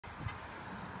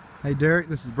Hey Derek,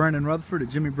 this is Brandon Rutherford at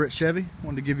Jimmy Britt Chevy.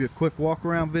 Wanted to give you a quick walk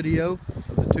around video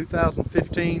of the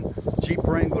 2015 Jeep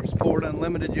Wrangler Sport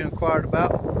Unlimited you inquired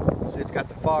about. See, it's got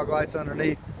the fog lights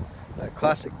underneath, that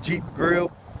classic Jeep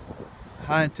grille,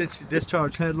 high intensity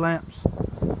discharge headlamps,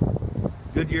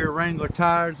 Goodyear Wrangler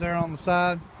tires there on the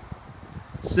side,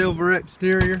 silver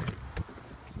exterior,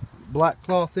 black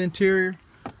cloth interior,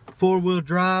 four-wheel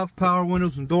drive, power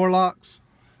windows and door locks.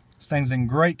 This thing's in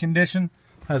great condition.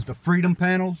 Has the Freedom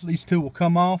panels. These two will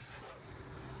come off.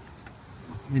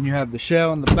 Then you have the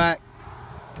shell in the back.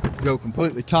 Go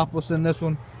completely topless in this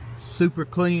one. Super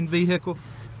clean vehicle.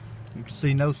 You can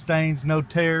see no stains, no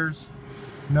tears,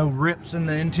 no rips in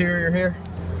the interior here.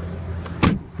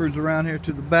 Cruise around here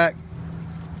to the back.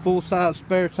 Full size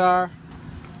spare tire.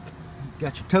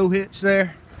 Got your tow hitch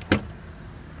there.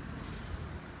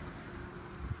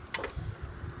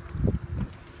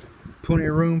 Plenty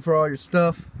of room for all your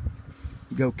stuff.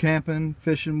 Go camping,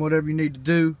 fishing, whatever you need to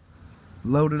do.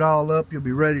 Load it all up, you'll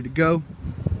be ready to go.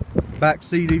 Back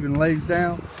seat even lays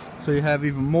down, so you have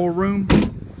even more room.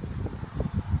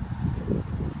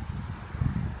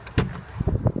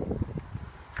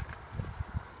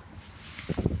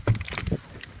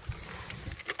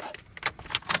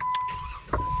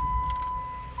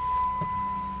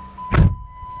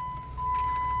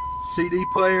 CD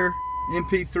player,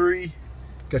 MP3.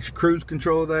 Got your cruise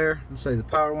control there. Let's say the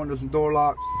power windows and door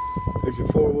locks. There's your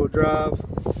four-wheel drive.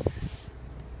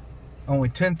 Only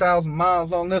 10,000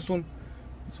 miles on this one.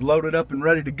 It's loaded up and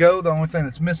ready to go. The only thing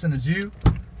that's missing is you.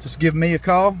 Just give me a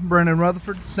call, Brandon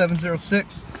Rutherford,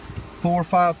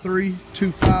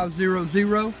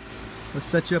 706-453-2500. Let's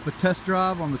set you up a test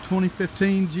drive on the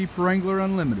 2015 Jeep Wrangler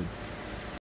Unlimited.